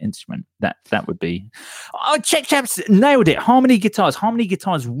entire instrument. That would be... Oh, Czech Chaps nailed it. Harmony guitars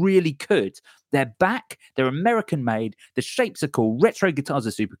really could. They're back. They're American made. The shapes are cool. Retro guitars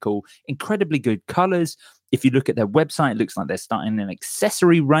are super cool. Incredibly good colors. If you look at their website, it looks like they're starting an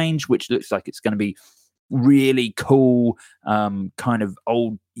accessory range, which looks like it's going to be really cool, kind of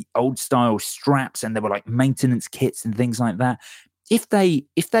old style straps, and there were like maintenance kits and things like that. If they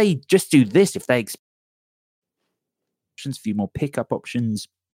just do this, if they options, a few more pickup options,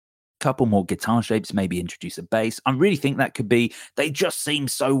 couple more guitar shapes, maybe introduce a bass, I really think that could be... They just seem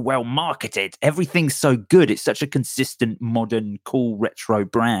so well marketed. Everything's so good. It's such a consistent, modern, cool, retro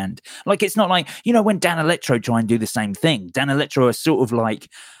brand. Like, it's not like, when Dan Electro try and do the same thing. Dan Electro are sort of like,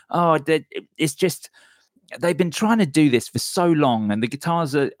 it's just... They've been trying to do this for so long, and the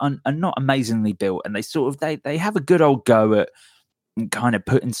guitars are not amazingly built, and they have a good old go at kind of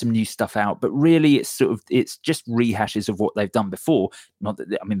putting some new stuff out, but really it's just rehashes of what they've done before. Not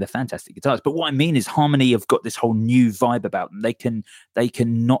that, I mean, they're fantastic guitars, but what I mean is Harmony have got this whole new vibe about them. They can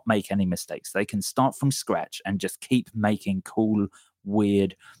not make any mistakes. They can start from scratch and just keep making cool,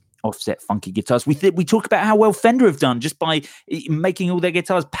 weird, offset, funky guitars. We talk about how well Fender have done just by making all their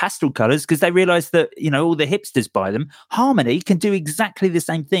guitars pastel colors, because they realize that all the hipsters buy them. Harmony can do exactly the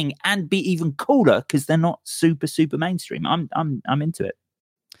same thing and be even cooler because they're not super mainstream. I'm into it.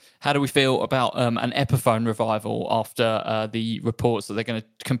 How do we feel about an Epiphone revival after the reports that they're going to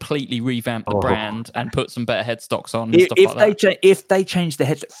completely revamp the brand and put some better headstocks on and stuff like that? If they change the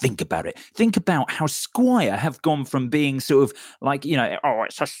headstock, think about it. Think about how Squier have gone from being sort of like,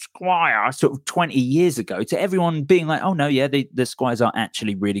 it's a Squier sort of 20 years ago to everyone being like, oh no, yeah, the Squiers are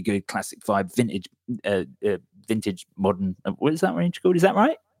actually really good, classic vibe, vintage modern. What is that range called? Is that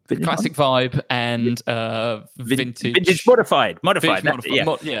right? Classic vibe and vintage modified.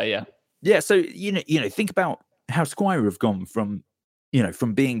 Yeah. So think about how Squier have gone from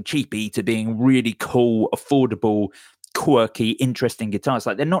being cheapy to being really cool, affordable, quirky, interesting guitars.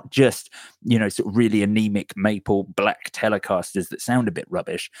 Like, they're not just sort of really anemic maple black Telecasters that sound a bit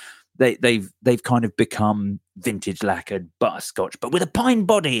rubbish. They've kind of become vintage lacquered butterscotch, but with a pine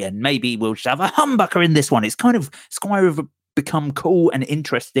body, and maybe we'll shove a humbucker in this one. It's kind of Squier have become cool and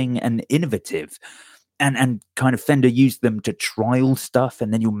interesting and innovative, and kind of Fender used them to trial stuff,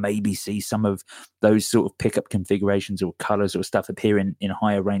 and then you'll maybe see some of those sort of pickup configurations or colors or stuff appear in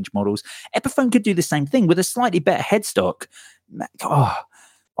higher range models. Epiphone could do the same thing with a slightly better headstock. Oh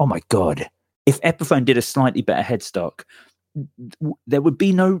my god, if Epiphone did a slightly better headstock, there would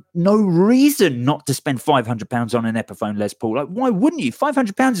be no reason not to spend £500 on an Epiphone Les Paul. Like, why wouldn't you?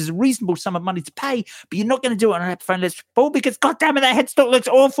 £500 is a reasonable sum of money to pay, but you're not going to do it on an Epiphone Les Paul because, God damn it, that headstock looks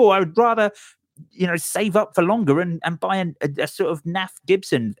awful. I would rather, save up for longer and buy a sort of naff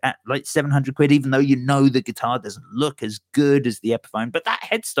Gibson at like £700, even though the guitar doesn't look as good as the Epiphone. But that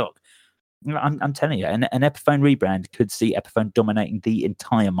headstock, I'm telling you, an Epiphone rebrand could see Epiphone dominating the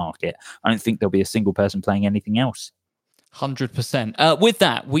entire market. I don't think there'll be a single person playing anything else. 100%. With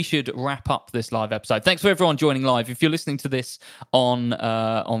that, we should wrap up this live episode. Thanks for everyone joining live. If you're listening to this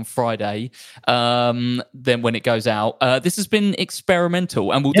on Friday, then when it goes out, this has been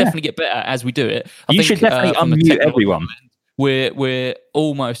experimental, and we'll definitely get better as we do it. I think, should definitely unmute everyone. We're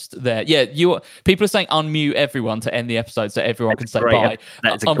almost there. Yeah, people are saying unmute everyone to end the episode so everyone can say bye.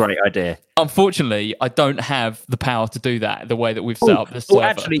 That's a great idea. Unfortunately, I don't have the power to do that the way that we've set up this server.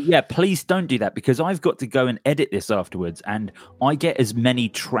 Actually, please don't do that, because I've got to go and edit this afterwards, and I get as many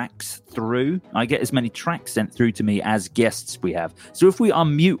tracks sent through to me as guests we have. So if we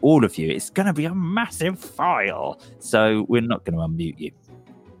unmute all of you, it's going to be a massive file. So we're not going to unmute you.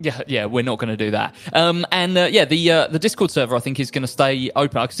 Yeah, we're not going to do that. The Discord server, I think, is going to stay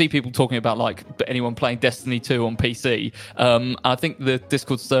open. I can see people talking about like anyone playing Destiny 2 on PC. I think the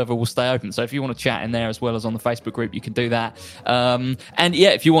Discord server will stay open. So if you want to chat in there as well as on the Facebook group, you can do that.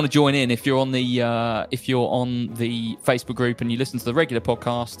 If you want to join in, if you're on the Facebook group and you listen to the regular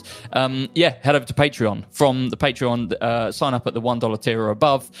podcast, head over to Patreon. From the Patreon, sign up at the $1 tier or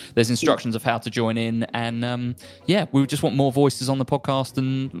above. There's instructions of how to join in, and we just want more voices on the podcast,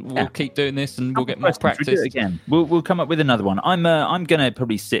 and we'll keep doing this, and we'll get more practice. We'll do it again. We'll come up with another one. I'm going to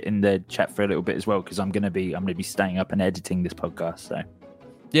probably sit in the chat for a little bit as well, because I'm going to be staying up and editing this podcast. So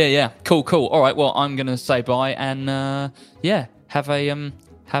cool. All right, well, I'm going to say bye, and have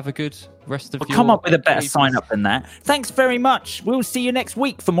a good rest of We'll your come up with a better activities. sign up than that. Thanks very much. We'll see you next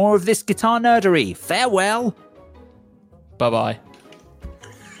week for more of this guitar nerdery. Farewell. Bye-bye.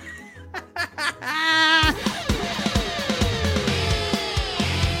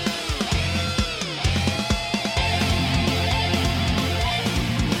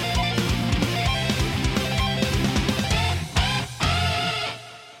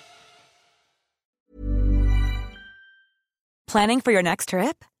 Planning for your next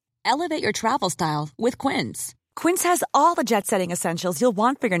trip? Elevate your travel style with Quince. Quince has all the jet-setting essentials you'll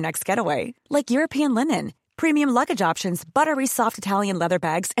want for your next getaway, like European linen, premium luggage options, buttery soft Italian leather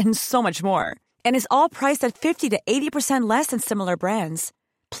bags, and so much more. And is all priced at 50 to 80% less than similar brands.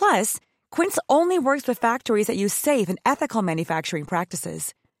 Plus, Quince only works with factories that use safe and ethical manufacturing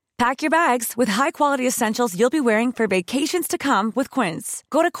practices. Pack your bags with high-quality essentials you'll be wearing for vacations to come with Quince.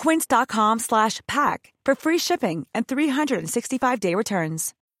 Go to quince.com/pack for free shipping and 365-day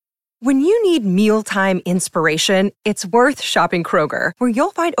returns. When you need mealtime inspiration, it's worth shopping Kroger, where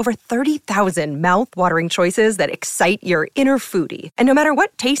you'll find over 30,000 mouth-watering choices that excite your inner foodie. And no matter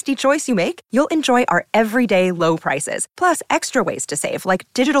what tasty choice you make, you'll enjoy our everyday low prices, plus extra ways to save, like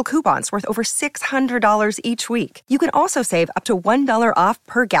digital coupons worth over $600 each week. You can also save up to $1 off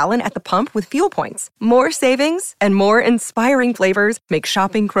per gallon at the pump with fuel points. More savings and more inspiring flavors make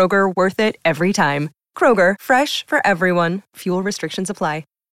shopping Kroger worth it every time. Kroger, fresh for everyone. Fuel restrictions apply.